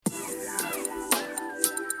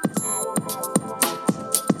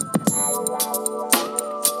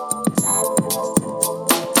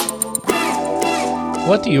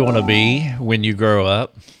What do you want to be when you grow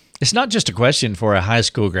up? It's not just a question for a high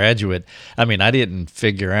school graduate. I mean, I didn't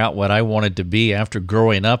figure out what I wanted to be after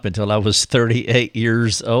growing up until I was 38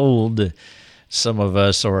 years old. Some of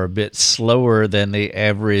us are a bit slower than the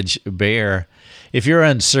average bear. If you're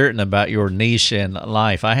uncertain about your niche in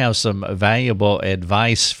life, I have some valuable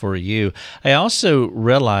advice for you. I also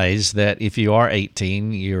realize that if you are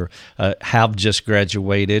 18, you have just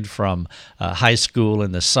graduated from high school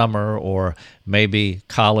in the summer or maybe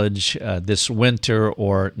college this winter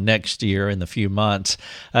or next year in a few months.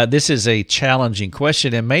 This is a challenging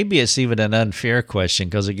question, and maybe it's even an unfair question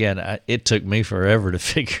because, again, it took me forever to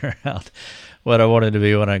figure out what I wanted to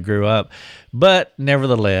be when I grew up. But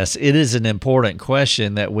nevertheless, it is an important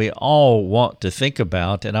question that we all want to think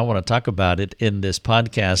about, and I want to talk about it in this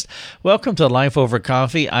podcast. Welcome to Life Over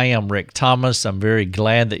Coffee. I am Rick Thomas. I'm very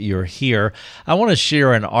glad that you're here. I want to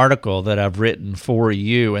share an article that I've written for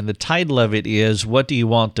you, and the title of it is, What Do You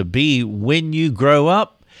Want to Be When You Grow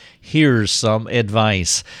Up? Here's some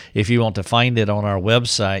advice. If you want to find it on our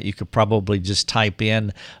website, you could probably just type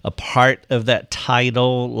in a part of that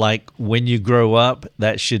title, like when you grow up.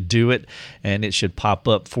 That should do it, and it should pop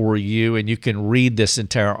up for you. And you can read this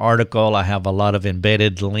entire article. I have a lot of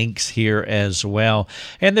embedded links here as well.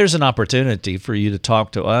 And there's an opportunity for you to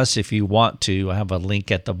talk to us if you want to. I have a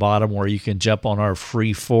link at the bottom where you can jump on our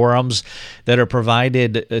free forums that are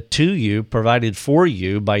provided for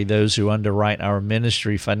you by those who underwrite our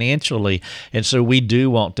ministry financially. And so we do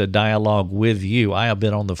want to dialogue with you. I have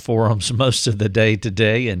been on the forums most of the day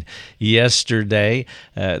today and yesterday.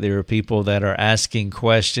 There are people that are asking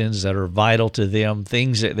questions that are vital to them,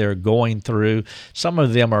 things that they're going through. Some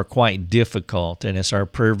of them are quite difficult, and it's our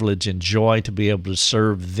privilege and joy to be able to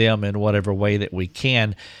serve them in whatever way that we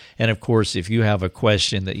can. And of course, if you have a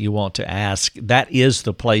question that you want to ask, that is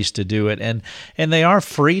the place to do it. And they are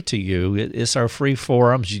free to you. It's our free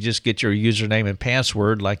forums. You just get your username and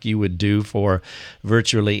password like you would do for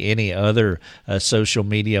virtually any other social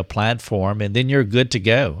media platform. And then you're good to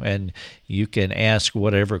go. And you can ask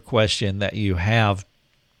whatever question that you have.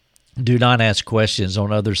 Do not ask questions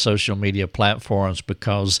on other social media platforms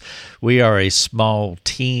because we are a small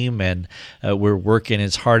team and we're working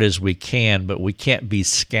as hard as we can, but we can't be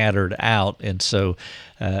scattered out. And so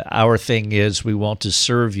our thing is we want to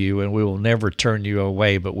serve you and we will never turn you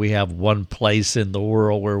away, but we have one place in the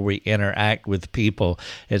world where we interact with people.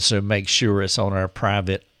 And so make sure it's on our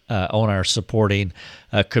private on our supporting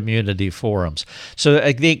community forums. So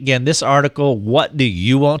again, this article, What Do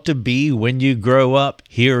You Want to Be When You Grow Up?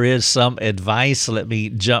 Here is some advice. Let me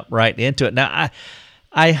jump right into it. Now,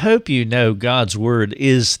 I hope you know God's Word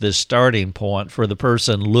is the starting point for the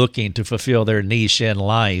person looking to fulfill their niche in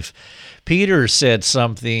life. Peter said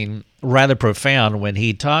something rather profound when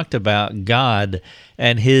he talked about God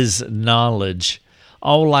and His knowledge.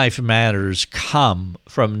 All life matters come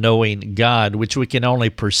from knowing God, which we can only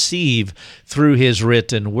perceive through His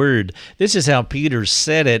written Word. This is how Peter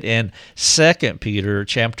said it in 2 Peter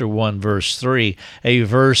chapter 1, verse 3, a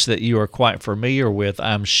verse that you are quite familiar with,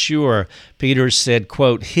 I'm sure. Peter said,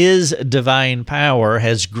 quote, His divine power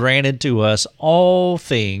has granted to us all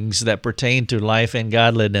things that pertain to life and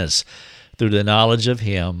godliness through the knowledge of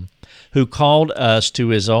Him who called us to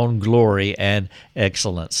His own glory and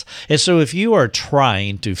excellence. And so if you are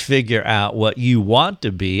trying to figure out what you want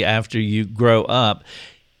to be after you grow up,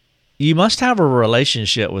 you must have a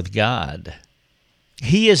relationship with God.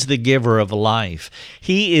 He is the giver of life.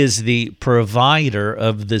 He is the provider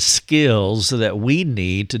of the skills that we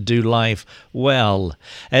need to do life well.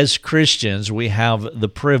 As Christians, we have the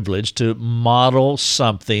privilege to model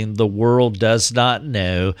something the world does not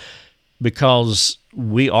know because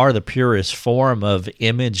we are the purest form of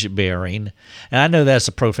image bearing. And I know that's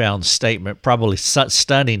a profound statement, probably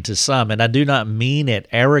stunning to some, and I do not mean it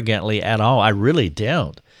arrogantly at all. I really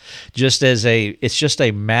don't. It's just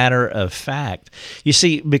a matter of fact. You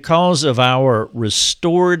see, because of our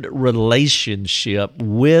restored relationship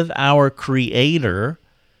with our Creator,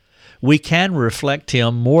 we can reflect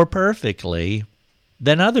Him more perfectly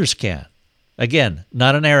than others can. Again,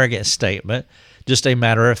 not an arrogant statement, just a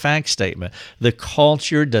matter-of-fact statement. The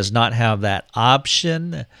culture does not have that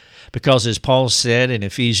option because, as Paul said in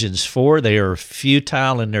Ephesians 4, they are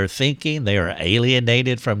futile in their thinking. They are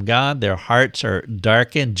alienated from God. Their hearts are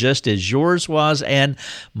darkened just as yours was and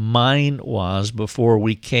mine was before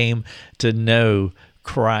we came to know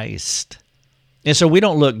Christ. And so we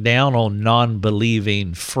don't look down on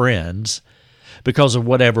non-believing friends, because of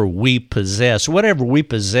whatever we possess. Whatever we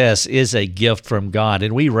possess is a gift from God,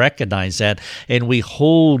 and we recognize that, and we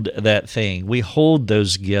hold that thing. We hold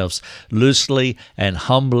those gifts loosely and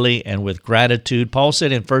humbly and with gratitude. Paul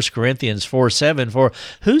said in 1 Corinthians 4:7, "For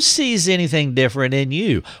who sees anything different in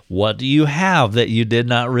you? What do you have that you did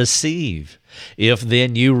not receive? If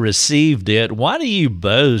then you received it, why do you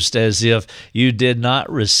boast as if you did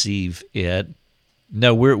not receive it?"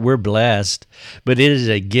 No, we're blessed, but it is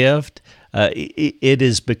a gift. It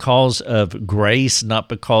is because of grace, not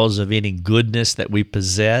because of any goodness that we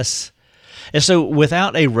possess. And so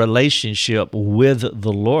without a relationship with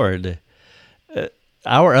the Lord,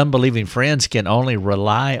 our unbelieving friends can only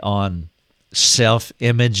rely on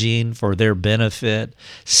self-imaging for their benefit,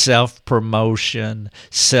 self-promotion,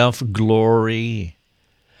 self-glory.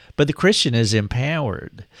 But the Christian is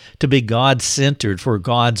empowered to be God-centered for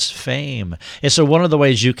God's fame. And so one of the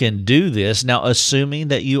ways you can do this, now assuming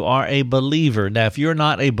that you are a believer. Now, if you're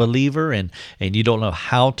not a believer and you don't know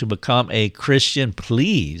how to become a Christian,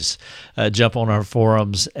 please jump on our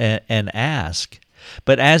forums and ask.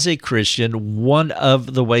 But as a Christian, one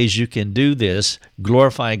of the ways you can do this,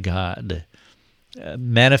 glorify God,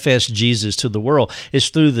 manifest Jesus to the world, is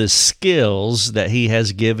through the skills that he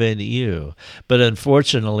has given you. But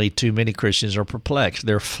unfortunately, too many Christians are perplexed.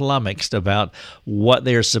 They're flummoxed about what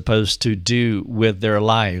they're supposed to do with their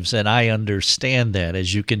lives. And I understand that,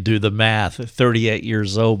 as you can do the math, 38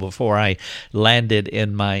 years old before I landed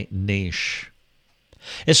in my niche.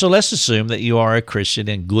 And so let's assume that you are a Christian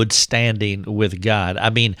in good standing with God. I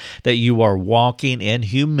mean, that you are walking in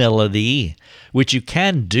humility, which you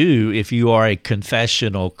can do if you are a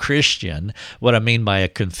confessional Christian. What I mean by a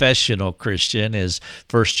confessional Christian is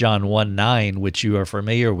 1 John 1:9, which you are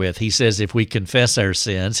familiar with. He says, if we confess our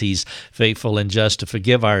sins, he's faithful and just to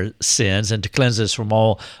forgive our sins and to cleanse us from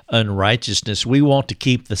all unrighteousness. We want to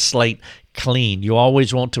keep the slate clean. You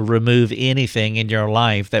always want to remove anything in your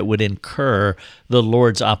life that would incur the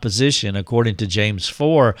Lord's opposition. According to James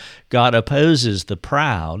 4, God opposes the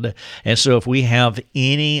proud. And so if we have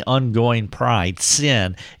any ongoing pride,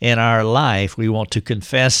 sin in our life, we want to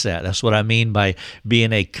confess that. That's what I mean by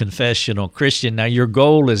being a confessional Christian. Now, your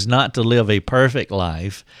goal is not to live a perfect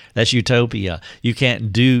life. That's utopia. You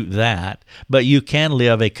can't do that, but you can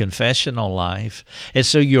live a confessional life. And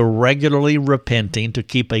so you're regularly repenting to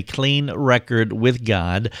keep a clean record with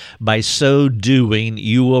God. By so doing,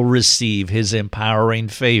 you will receive his empowering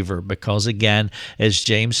favor, because again, as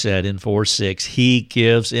James said in 4:6, he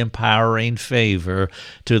gives empowering favor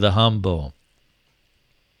to the humble.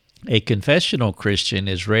 A confessional Christian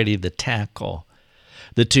is ready to tackle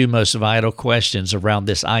the two most vital questions around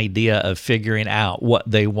this idea of figuring out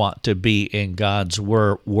what they want to be in God's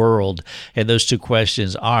world. And those two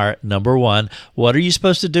questions are, number one, what are you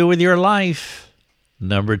supposed to do with your life?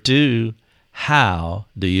 Number two, how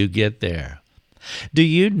do you get there? Do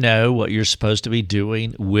you know what you're supposed to be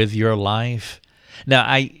doing with your life? Now,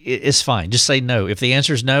 it's fine. Just say no. If the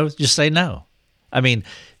answer is no, just say no. I mean,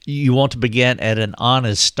 you want to begin at an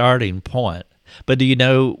honest starting point. But do you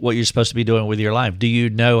know what you're supposed to be doing with your life? Do you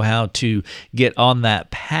know how to get on that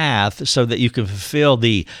path so that you can fulfill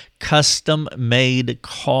the custom-made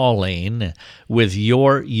calling with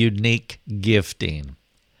your unique gifting?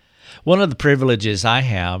 One of the privileges I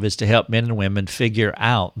have is to help men and women figure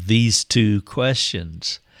out these two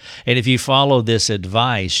questions. And if you follow this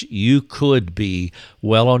advice, you could be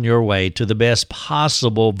well on your way to the best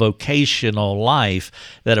possible vocational life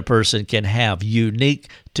that a person can have, unique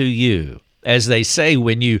to you. As they say,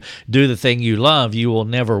 when you do the thing you love, you will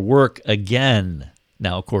never work again.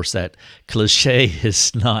 Now, of course, that cliche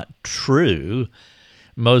is not true.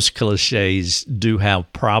 Most cliches do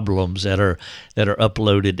have problems that are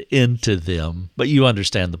uploaded into them, but you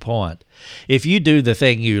understand the point. If you do the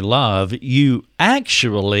thing you love, you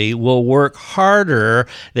actually will work harder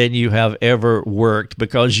than you have ever worked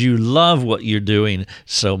because you love what you're doing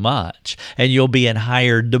so much, and you'll be in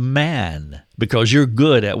higher demand because you're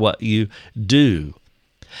good at what you do.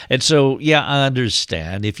 And so, yeah, I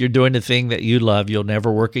understand. If you're doing the thing that you love, you'll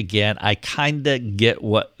never work again. I kind of get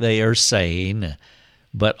what they are saying.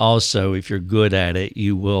 But also, if you're good at it,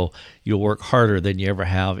 you'll work harder than you ever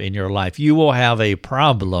have in your life. You will have a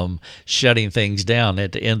problem shutting things down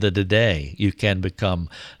at the end of the day. You can become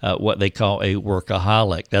what they call a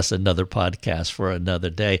workaholic. That's another podcast for another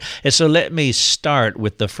day. And so let me start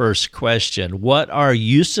with the first question. What are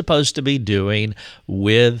you supposed to be doing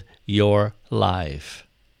with your life?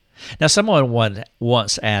 Now, someone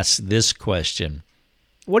once asked this question.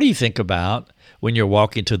 What do you think about when you're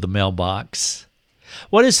walking to the mailbox?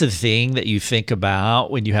 What is the thing that you think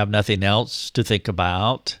about when you have nothing else to think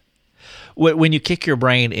about? When you kick your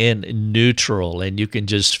brain in neutral and you can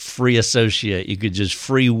just free associate, you could just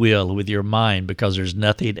free will with your mind because there's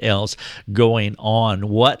nothing else going on,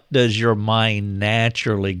 what does your mind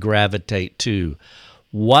naturally gravitate to?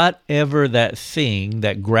 Whatever that thing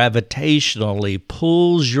that gravitationally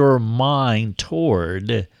pulls your mind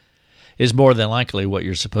toward is more than likely what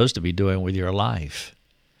you're supposed to be doing with your life.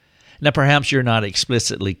 Now, perhaps you're not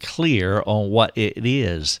explicitly clear on what it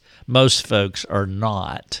is. Most folks are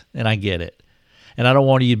not, and I get it. And I don't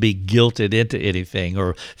want you to be guilted into anything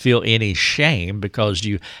or feel any shame because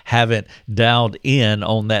you haven't dialed in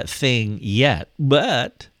on that thing yet.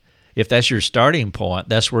 But if that's your starting point,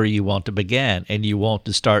 that's where you want to begin, and you want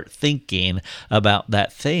to start thinking about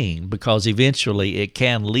that thing because eventually it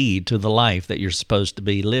can lead to the life that you're supposed to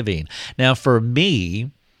be living. Now, for me,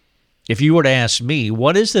 if you were to ask me,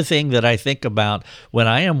 what is the thing that I think about when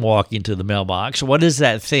I am walking to the mailbox? What is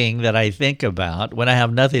that thing that I think about when I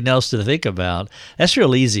have nothing else to think about? That's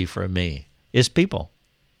real easy for me. It's people.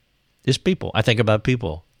 It's people. I think about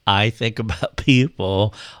people. I think about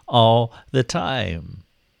people all the time.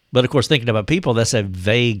 But, of course, thinking about people, that's a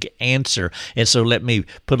vague answer. And so let me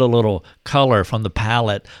put a little color from the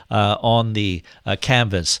palette on the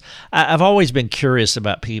canvas. I've always been curious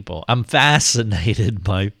about people. I'm fascinated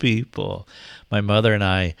by people. My mother and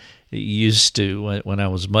I used to, when I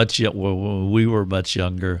was when we were much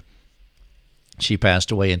younger, she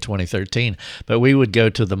passed away in 2013, but we would go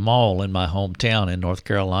to the mall in my hometown in North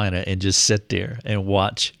Carolina and just sit there and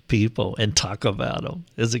watch people and talk about them.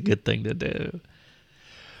 It's a good thing to do.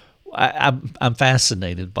 I'm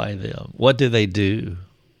fascinated by them. What do they do?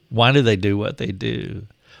 Why do they do what they do?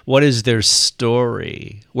 What is their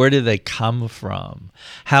story? Where did they come from?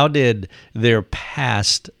 How did their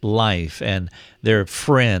past life and their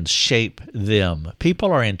friends shape them? People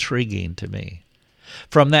are intriguing to me.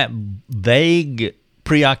 From that vague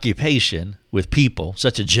preoccupation with people,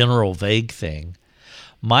 such a general vague thing,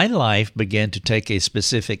 my life began to take a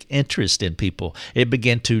specific interest in people. It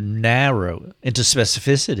began to narrow into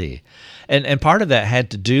specificity. And part of that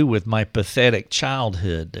had to do with my pathetic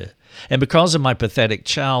childhood. And because of my pathetic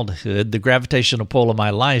childhood, the gravitational pull of my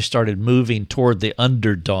life started moving toward the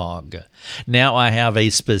underdog. Now I have a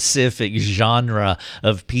specific genre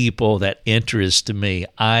of people that interest me.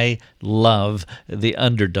 I love the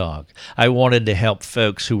underdog. I wanted to help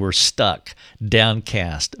folks who were stuck,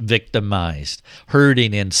 downcast, victimized,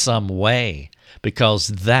 hurting in some way, because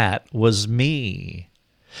that was me.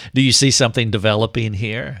 Do you see something developing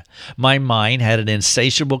here? My mind had an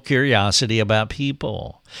insatiable curiosity about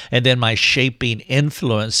people, and then my shaping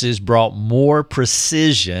influences brought more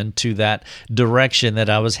precision to that direction that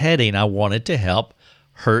I was heading. I wanted to help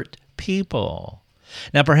hurt people.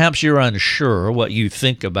 Now, perhaps you're unsure what you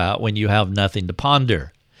think about when you have nothing to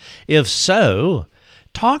ponder. If so,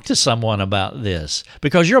 talk to someone about this,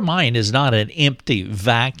 because your mind is not an empty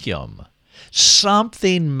vacuum.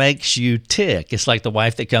 Something makes you tick. It's like the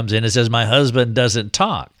wife that comes in and says, my husband doesn't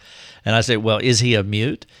talk. And I say, well, is he a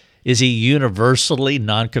mute? Is he universally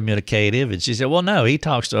non-communicative? And she said, well, no, he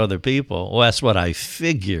talks to other people. Well, that's what I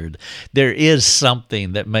figured. There is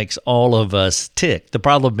something that makes all of us tick. The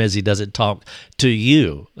problem is he doesn't talk to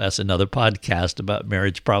you. That's another podcast about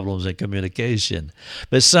marriage problems and communication.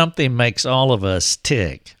 But something makes all of us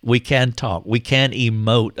tick. We can talk. We can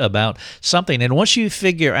emote about something. And once you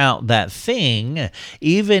figure out that thing,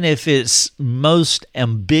 even if it's most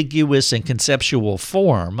ambiguous in conceptual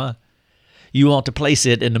form, you want to place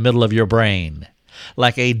it in the middle of your brain,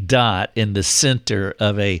 like a dot in the center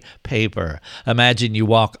of a paper. Imagine you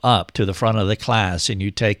walk up to the front of the class and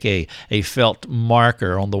you take a felt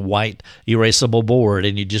marker on the white erasable board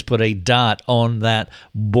and you just put a dot on that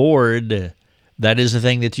board. That is the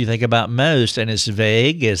thing that you think about most, and it's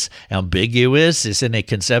vague, it's ambiguous, it's in a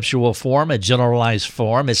conceptual form, a generalized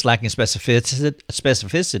form, it's lacking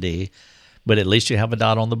specificity. But at least you have a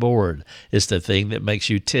dot on the board. It's the thing that makes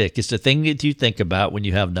you tick. It's the thing that you think about when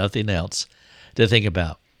you have nothing else to think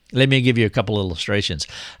about. Let me give you a couple illustrations.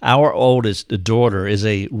 Our oldest daughter is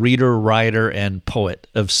a reader, writer, and poet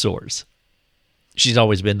of sorts. She's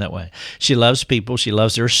always been that way. She loves people. She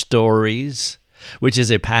loves their stories, which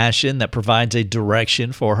is a passion that provides a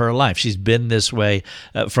direction for her life. She's been this way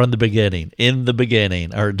from the beginning. In the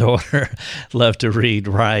beginning, our daughter loved to read,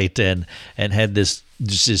 write, and had this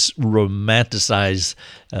romanticized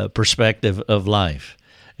perspective of life.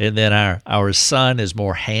 And then our son is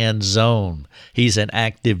more hands-on. He's an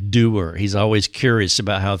active doer. He's always curious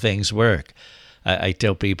about how things work. I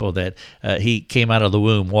tell people that he came out of the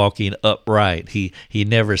womb walking upright. He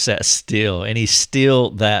never sat still, and he's still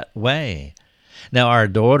that way. Now, our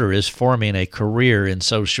daughter is forming a career in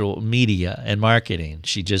social media and marketing.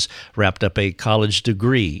 She just wrapped up a college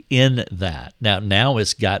degree in that. Now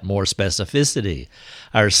it's got more specificity.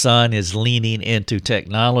 Our son is leaning into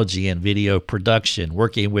technology and video production,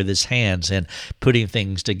 working with his hands and putting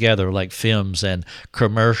things together like films and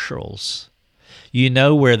commercials. Who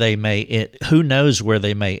knows where they may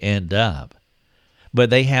end up, but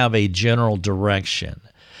they have a general direction.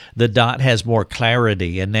 The dot has more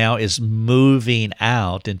clarity and now is moving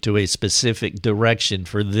out into a specific direction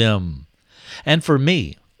for them. And for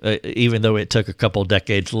me, even though it took a couple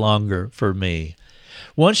decades longer for me.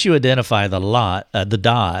 Once you identify the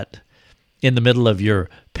dot in the middle of your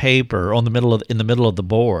paper, in the middle of the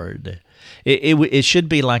board, it should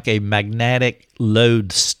be like a magnetic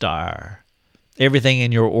lodestar. Everything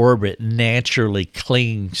in your orbit naturally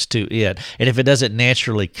clings to it. And if it doesn't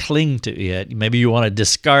naturally cling to it, maybe you want to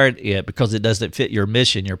discard it because it doesn't fit your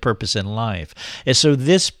mission, your purpose in life. And so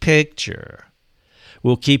this picture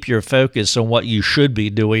will keep your focus on what you should be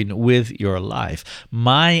doing with your life.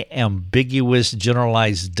 My ambiguous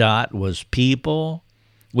generalized dot was people,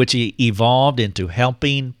 which evolved into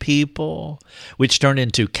helping people, which turned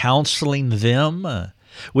into counseling them,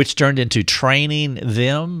 which turned into training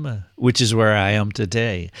them, which is where I am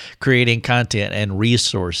today, creating content and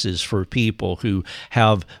resources for people who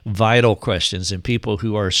have vital questions and people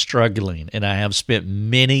who are struggling. And I have spent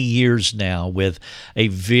many years now with a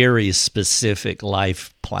very specific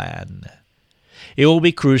life plan. It will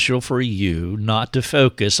be crucial for you not to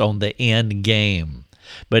focus on the end game,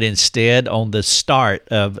 but instead on the start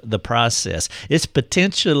of the process. It's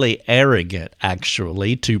potentially arrogant,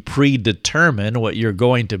 actually, to predetermine what you're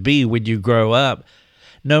going to be when you grow up,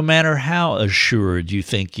 no matter how assured you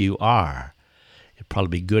think you are. It'd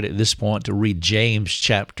probably be good at this point to read James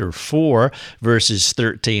chapter 4, verses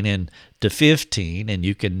 13 and to 15, and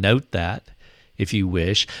you can note that if you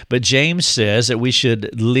wish. But James says that we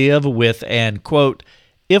should live with an, quote,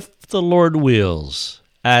 if the Lord wills,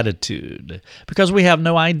 attitude, because we have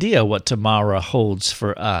no idea what tomorrow holds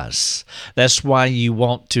for us. That's why you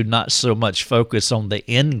want to not so much focus on the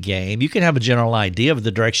end game. You can have a general idea of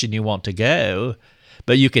the direction you want to go,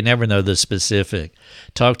 but you can never know the specific.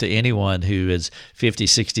 Talk to anyone who is 50,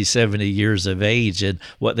 60, 70 years of age and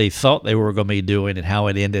what they thought they were going to be doing and how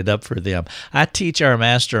it ended up for them. I teach our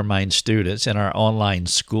mastermind students in our online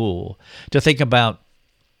school to think about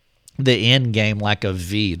the end game like a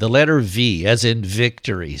V. The letter V, as in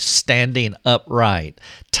victory, standing upright,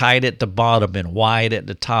 tight at the bottom and wide at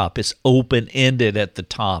the top. It's open-ended at the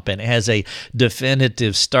top and has a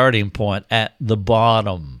definitive starting point at the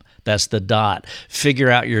bottom. That's the dot. Figure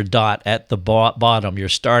out your dot at the bottom, your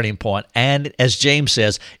starting point. And as James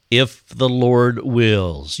says, if the Lord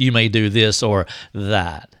wills, you may do this or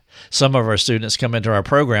that. Some of our students come into our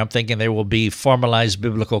program thinking they will be formalized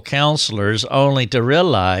biblical counselors, only to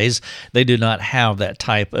realize they do not have that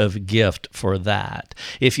type of gift for that.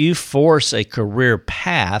 If you force a career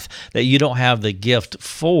path that you don't have the gift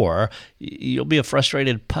for, you'll be a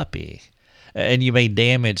frustrated puppy, and you may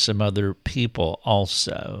damage some other people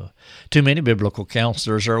also. Too many biblical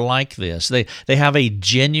counselors are like this. They have a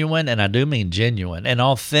genuine, and I do mean genuine, an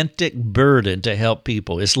authentic burden to help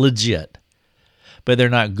people. It's legit. But they're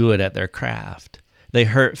not good at their craft. They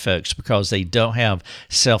hurt folks because they don't have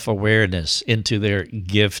self-awareness into their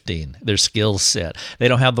gifting, their skill set. They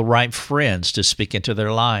don't have the right friends to speak into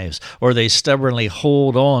their lives, or they stubbornly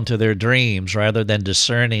hold on to their dreams rather than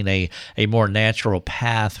discerning a more natural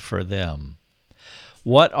path for them.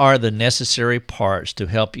 What are the necessary parts to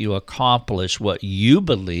help you accomplish what you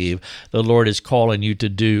believe the Lord is calling you to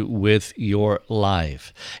do with your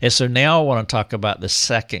life? And so now I want to talk about the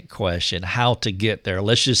second question, how to get there.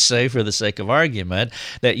 Let's just say, for the sake of argument,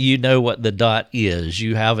 that you know what the dot is.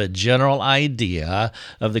 You have a general idea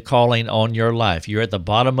of the calling on your life. You're at the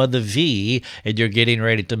bottom of the V, and you're getting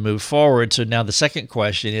ready to move forward. So now the second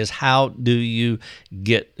question is, how do you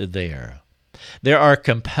get there? There are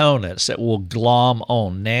components that will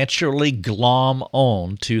naturally glom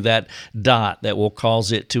on to that dot that will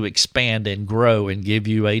cause it to expand and grow and give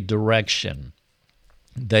you a direction.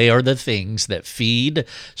 They are the things that feed,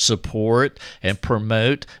 support, and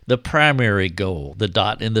promote the primary goal, the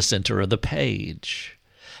dot in the center of the page.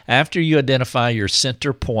 After you identify your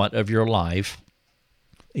center point of your life,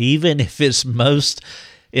 even if it's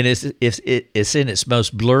in its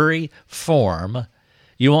most blurry form,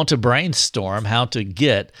 You want to brainstorm how to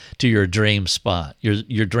get to your dream spot,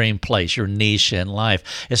 your dream place, your niche in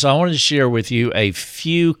life. And so I wanted to share with you a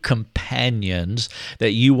few companions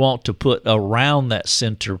that you want to put around that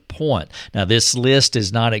center point. Now, this list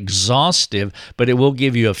is not exhaustive, but it will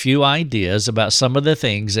give you a few ideas about some of the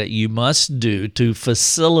things that you must do to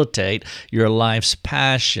facilitate your life's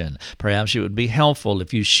passion. Perhaps it would be helpful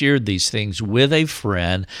if you shared these things with a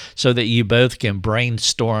friend so that you both can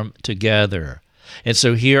brainstorm together. And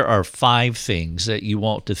so here are 5 things that you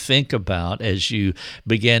want to think about as you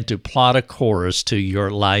begin to plot a course to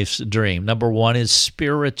your life's dream. Number 1 is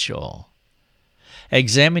spiritual.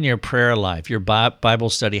 Examine your prayer life, your Bible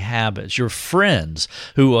study habits, your friends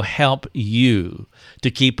who will help you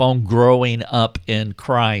to keep on growing up in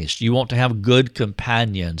Christ. You want to have good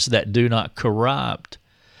companions that do not corrupt.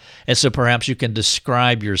 And so perhaps you can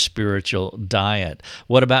describe your spiritual diet.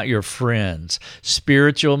 What about your friends?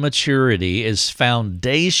 Spiritual maturity is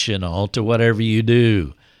foundational to whatever you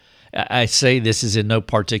do. I say this is in no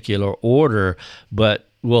particular order, but,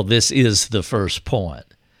 this is the first point.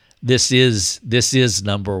 This is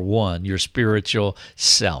number 1, your spiritual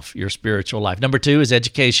self, your spiritual life. Number 2 is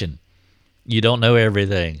education. You don't know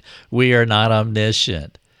everything. We are not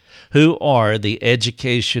omniscient. Who are the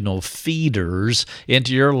educational feeders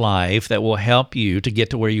into your life that will help you to get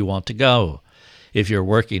to where you want to go? If you're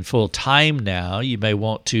working full-time now, you may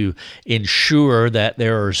want to ensure that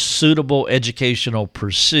there are suitable educational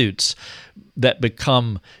pursuits that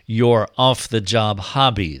become your off-the-job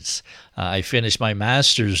hobbies. I finished my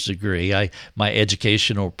master's degree. My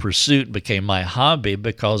educational pursuit became my hobby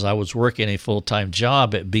because I was working a full-time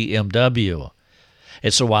job at BMW.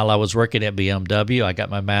 And so while I was working at BMW, I got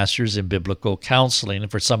my master's in biblical counseling. And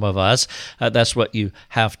for some of us, that's what you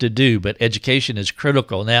have to do. But education is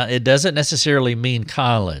critical. Now, it doesn't necessarily mean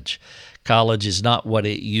college. College is not what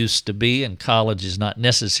it used to be, and college is not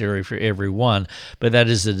necessary for everyone, but that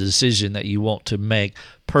is a decision that you want to make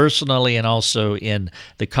personally and also in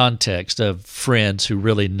the context of friends who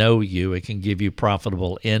really know you and can give you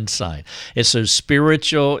profitable insight. And so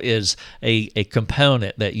spiritual is a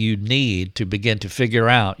component that you need to begin to figure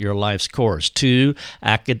out your life's course. 2,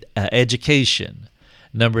 education.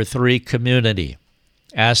 Number 3, community.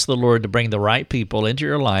 Ask the Lord to bring the right people into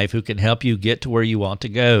your life who can help you get to where you want to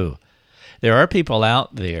go. There are people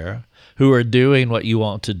out there who are doing what you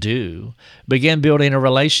want to do. Begin building a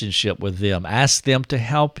relationship with them. Ask them to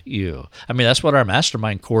help you. That's what our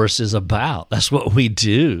mastermind course is about. That's what we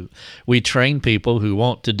do. We train people who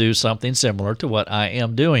want to do something similar to what I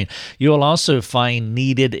am doing. You will also find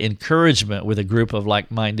needed encouragement with a group of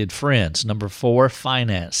like-minded friends. Number 4,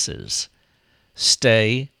 finances.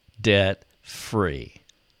 Stay debt-free.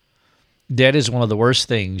 Debt is one of the worst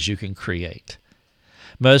things you can create.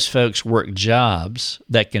 Most folks work jobs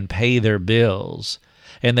that can pay their bills,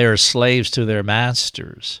 and they are slaves to their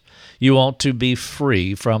masters. You want to be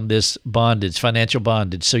free from this bondage, financial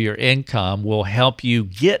bondage, so your income will help you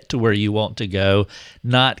get to where you want to go,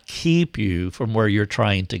 not keep you from where you're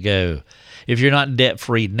trying to go. If you're not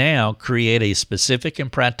debt-free now, create a specific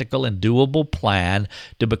and practical and doable plan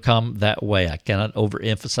to become that way. I cannot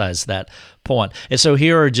overemphasize that point. And so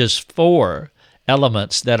here are just 4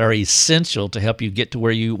 elements that are essential to help you get to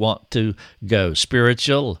where you want to go: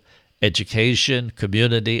 spiritual, education,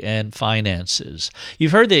 community, and finances.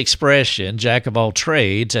 You've heard the expression, jack of all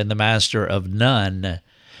trades and the master of none.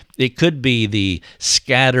 It could be the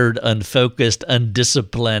scattered, unfocused,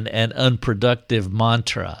 undisciplined, and unproductive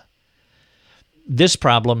mantra. This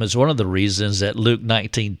problem is one of the reasons that Luke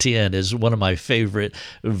 19:10 is one of my favorite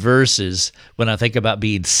verses when I think about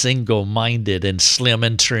being single-minded and slim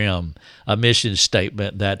and trim, a mission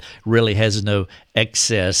statement that really has no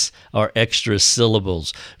excess or extra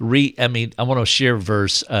syllables. I want to share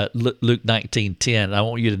verse Luke 19:10. I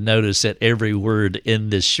want you to notice that every word in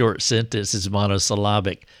this short sentence is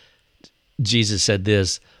monosyllabic. Jesus said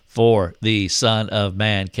this, "For the Son of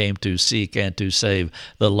Man came to seek and to save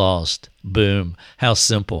the lost." Boom. How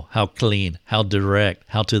simple, how clean, how direct,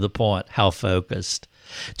 how to the point, how focused.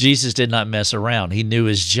 Jesus did not mess around. He knew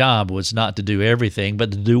his job was not to do everything,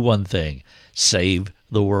 but to do one thing: save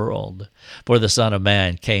the world. For the Son of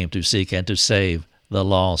Man came to seek and to save the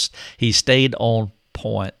lost. He stayed on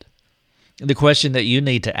point. The question that you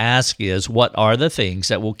need to ask is, what are the things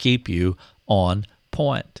that will keep you on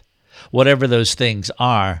point? Whatever those things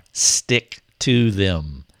are, stick to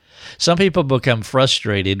them. Some people become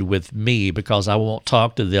frustrated with me because I won't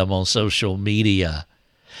talk to them on social media.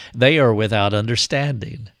 They are without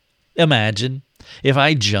understanding. Imagine if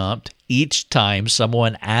I jumped each time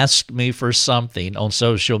someone asked me for something on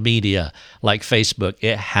social media, like Facebook.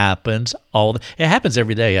 It happens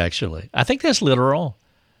every day, actually. I think that's literal.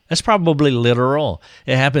 That's probably literal.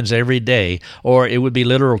 It happens every day, or it would be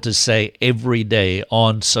literal to say every day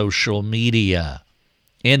on social media.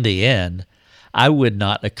 In the end, I would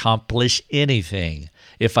not accomplish anything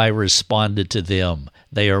if I responded to them.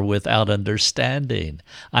 They are without understanding.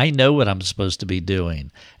 I know what I'm supposed to be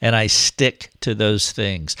doing, and I stick to those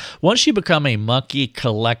things. Once you become a monkey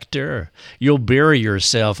collector, you'll bury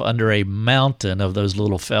yourself under a mountain of those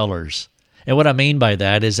little fellers. And what I mean by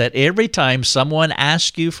that is that every time someone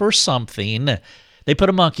asks you for something, they put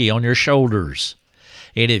a monkey on your shoulders.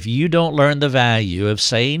 And if you don't learn the value of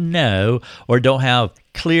saying no or don't have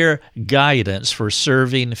clear guidance for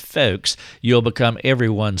serving folks, you'll become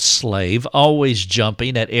everyone's slave, always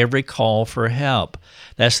jumping at every call for help.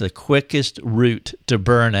 That's the quickest route to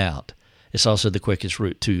burnout. It's also the quickest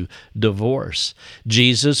route to divorce.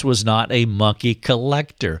 Jesus was not a monkey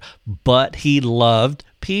collector, but he loved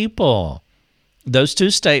people. Those two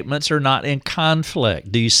statements are not in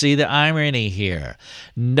conflict. Do you see the irony here?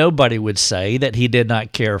 Nobody would say that he did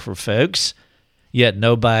not care for folks, yet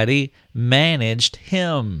nobody managed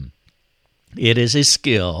him. It is a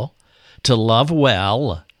skill to love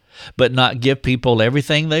well, but not give people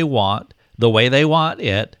everything they want, the way they want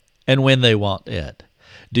it, and when they want it.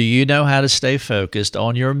 Do you know how to stay focused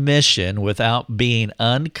on your mission without being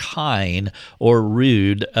unkind or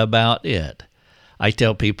rude about it? I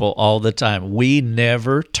tell people all the time, we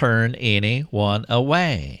never turn anyone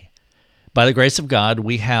away. By the grace of God,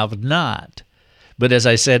 we have not. But as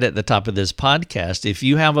I said at the top of this podcast, if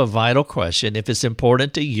you have a vital question, if it's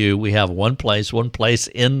important to you, we have one place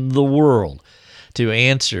in the world to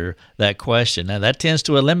answer that question. Now, that tends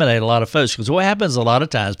to eliminate a lot of folks, because what happens a lot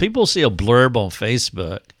of times, people see a blurb on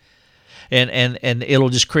Facebook, and it'll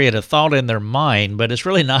just create a thought in their mind, but it's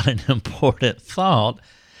really not an important thought.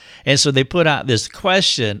 And so they put out this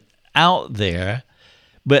question out there,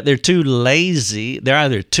 but they're too lazy. They're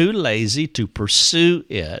either too lazy to pursue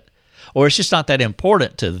it, or it's just not that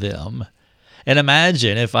important to them. And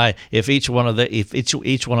imagine if each one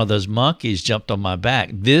of those monkeys jumped on my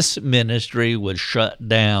back, this ministry would shut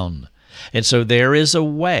down. And so there is a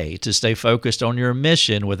way to stay focused on your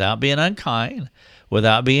mission without being unkind,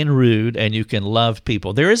 without being rude, and you can love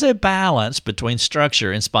people. There is a balance between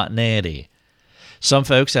structure and spontaneity. Some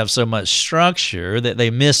folks have so much structure that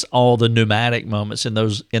they miss all the pneumatic moments in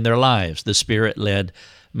their lives, the Spirit-led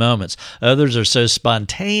moments. Others are so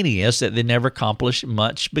spontaneous that they never accomplish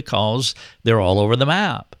much because they're all over the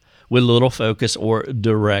map with little focus or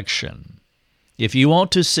direction. If you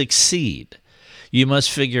want to succeed, you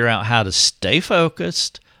must figure out how to stay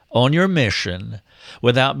focused on your mission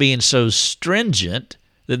without being so stringent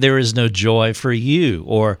that there is no joy for you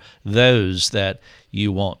or those that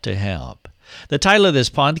you want to help. The title of this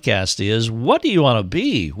podcast is, What Do You Want to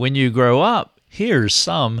Be When You Grow Up? Here's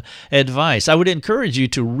some advice. I would encourage you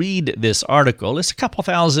to read this article. It's a couple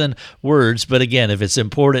thousand words, but again, if it's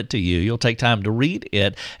important to you, you'll take time to read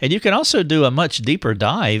it. And you can also do a much deeper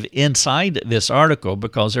dive inside this article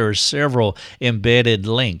because there are several embedded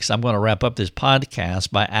links. I'm going to wrap up this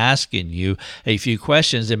podcast by asking you a few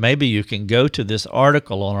questions, and maybe you can go to this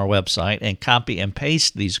article on our website and copy and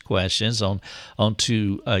paste these questions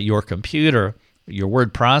onto your computer, your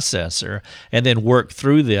word processor, and then work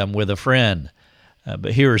through them with a friend.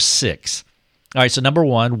 But here are 6. All right, so number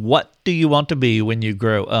 1, what do you want to be when you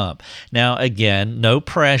grow up? Now, again, no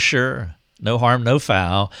pressure, no harm, no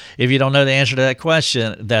foul. If you don't know the answer to that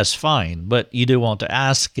question, that's fine, but you do want to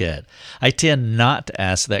ask it. I tend not to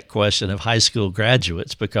ask that question of high school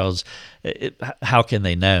graduates because how can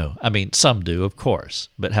they know? I mean, some do, of course,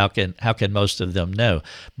 but how can most of them know?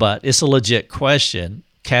 But it's a legit question,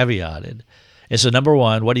 caveated. And so number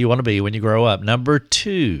 1, what do you want to be when you grow up? Number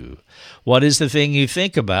 2, what is the thing you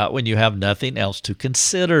think about when you have nothing else to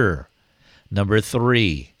consider? Number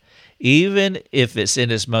 3, even if it's in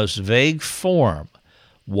its most vague form,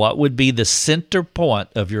 what would be the center point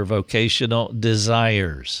of your vocational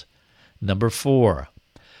desires? Number 4,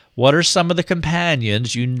 what are some of the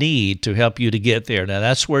companions you need to help you to get there? Now,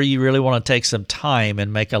 that's where you really want to take some time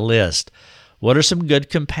and make a list. What are some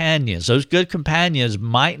good companions? Those good companions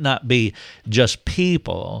might not be just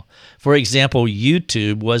people. For example,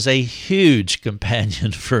 YouTube was a huge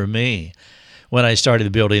companion for me when I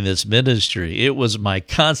started building this ministry. It was my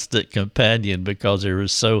constant companion because there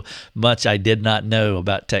was so much I did not know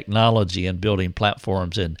about technology and building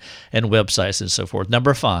platforms and websites and so forth.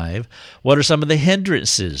 Number 5, what are some of the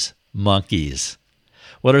hindrances, monkeys?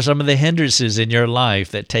 What are some of the hindrances in your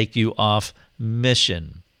life that take you off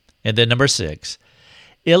mission? And then number 6,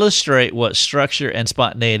 illustrate what structure and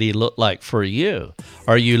spontaneity look like for you.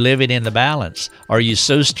 Are you living in the balance? Are you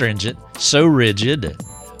so stringent, so rigid?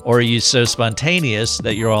 Or are you so spontaneous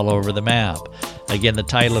that you're all over the map? Again, the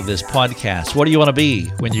title of this podcast, what do you want to be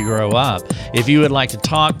when you grow up? If you would like to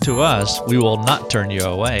talk to us, we will not turn you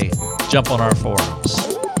away. Jump on our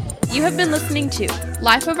forums. You have been listening to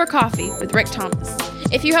Life Over Coffee with Rick Thomas.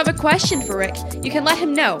 If you have a question for Rick, you can let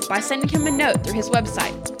him know by sending him a note through his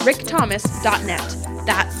website, rickthomas.net.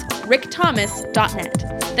 That's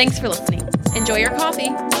rickthomas.net. Thanks for listening. Enjoy your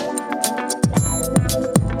coffee.